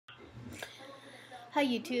Hi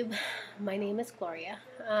YouTube, my name is Gloria.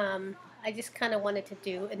 I just kind of wanted to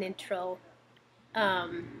do an intro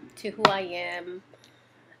to who I am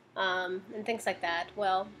and things like that.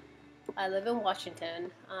 Well, I live in Washington.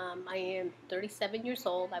 I am 37 years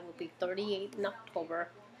old. I will be 38 in October.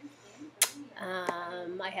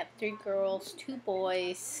 I have three girls, two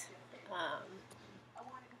boys, um,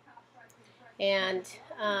 and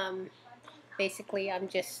um, basically I'm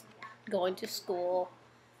just going to school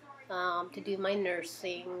to do my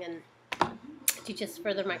nursing and to just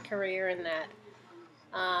further my career in that.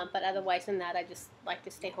 But otherwise than that, I just like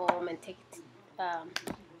to stay home and um,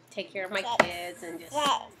 take care of my kids and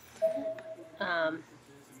um,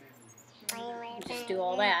 just do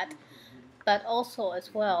all that. But also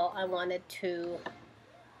as well, I wanted to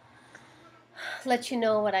let you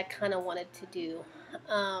know what I kind of wanted to do.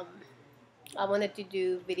 Um, I wanted to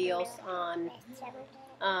do videos on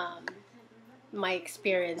um, my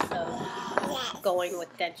experience of going with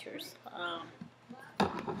dentures.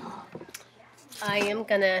 I am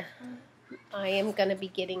gonna I am gonna be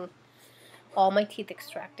getting all my teeth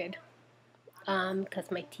extracted because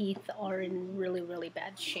my teeth are in really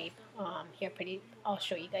bad shape. I'll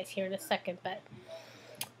show you guys here in a second, but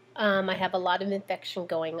I have a lot of infection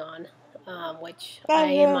going on, which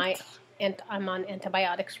I'm on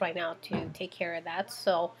antibiotics right now to take care of that,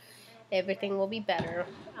 so everything will be better.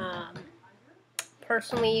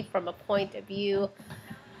 Personally, from a point of view,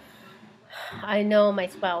 I know my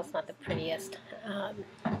smile is not the prettiest.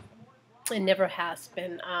 It never has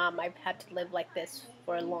been. I've had to live like this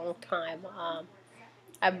for a long time.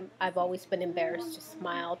 I've always been embarrassed to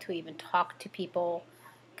smile, to even talk to people,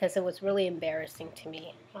 because it was really embarrassing to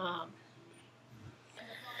me.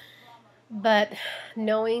 But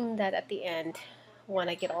knowing that at the end, when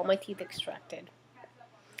I get all my teeth extracted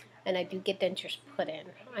and I do get dentures put in,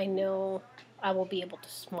 I know I will be able to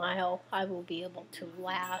smile, I will be able to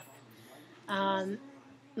laugh. Um,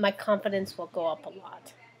 my confidence will go up a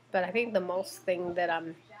lot. But I think the most thing that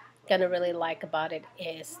I'm going to really like about it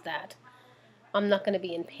is that I'm not going to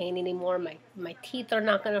be in pain anymore. My teeth are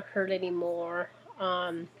not going to hurt anymore.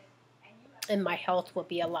 Um, and my health will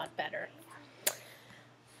be a lot better.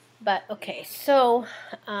 But okay, so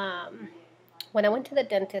when I went to the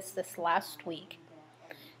dentist this last week,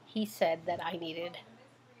 he said that I needed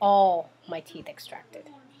all my teeth extracted.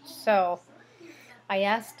 So I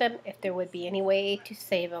asked him if there would be any way to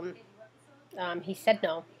save them. He said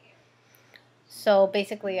no. So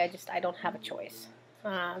basically, I don't have a choice.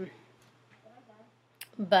 Um,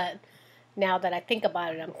 but now that I think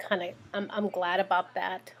about it, I'm glad about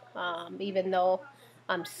that. Even though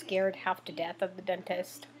I'm scared half to death of the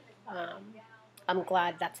dentist, um, I'm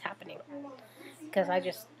glad that's happening because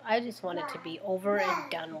I just want it to be over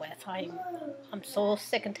and done with. I'm so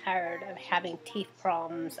sick and tired of having teeth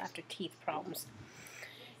problems after teeth problems,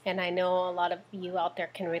 and I know a lot of you out there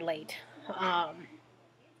can relate.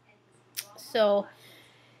 So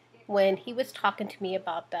when he was talking to me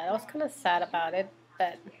about that, I was kind of sad about it,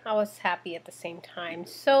 but I was happy at the same time.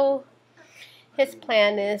 So his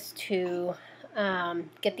plan is to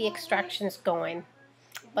get the extractions going.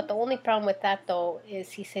 But the only problem with that, though,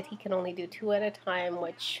 is he said he can only do two at a time,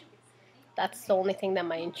 which that's the only thing that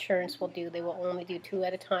my insurance will do. They will only do two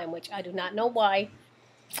at a time, which I do not know why.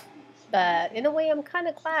 But in a way, I'm kind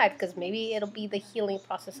of glad because maybe it'll be the healing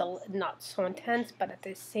process not so intense. But at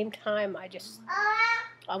the same time, I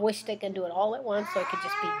wish they could do it all at once so it could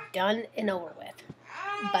just be done and over with.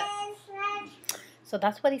 But so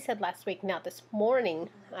that's what he said last week. Now this morning,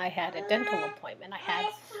 I had a dental appointment. I had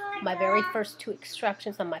my very first two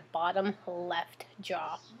extractions on my bottom left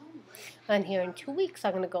jaw. And here in 2 weeks,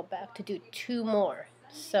 I'm going to go back to do two more.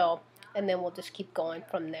 So, and then we'll just keep going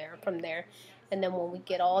from there. And then when we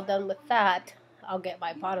get all done with that, I'll get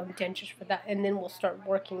my bottom dentures for that. And then we'll start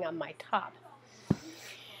working on my top.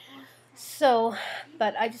 So,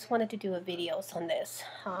 but I just wanted to do a videos on this,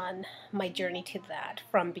 on my journey to that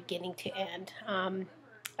from beginning to end.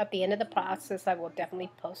 At the end of the process, I will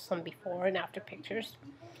definitely post some before and after pictures.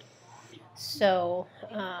 So,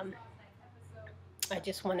 I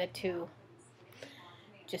just wanted to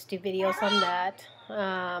just do videos on that.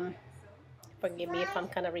 Forgive me if I'm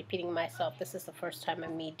kind of repeating myself. This is the first time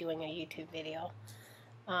of me doing a YouTube video.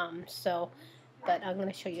 But I'm going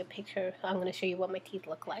to show you a picture. I'm going to show you what my teeth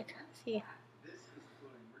look like. See?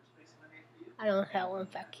 I don't have one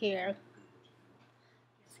back here.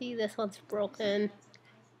 See, this one's broken.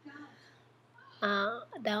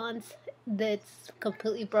 That's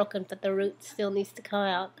completely broken, but the root still needs to come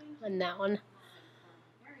out. And that one.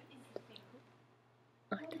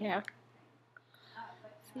 Right there.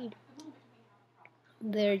 See?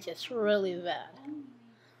 They're just really bad.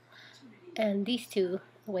 And these two,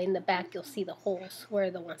 way in the back, you'll see the holes where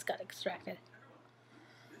the ones got extracted.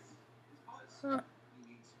 Huh.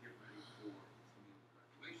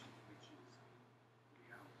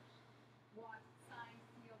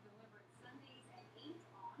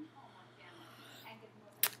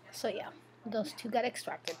 So yeah, those two got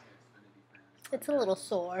extracted. It's a little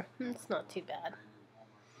sore. It's not too bad.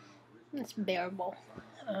 It's bearable.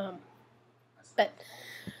 But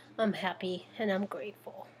I'm happy and I'm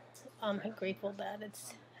grateful. I'm grateful that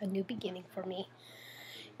it's a new beginning for me.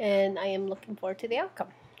 And I am looking forward to the outcome.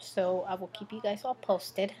 So I will keep you guys all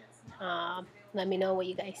posted. Let me know what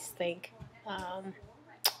you guys think.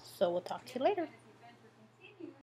 So we'll talk to you later.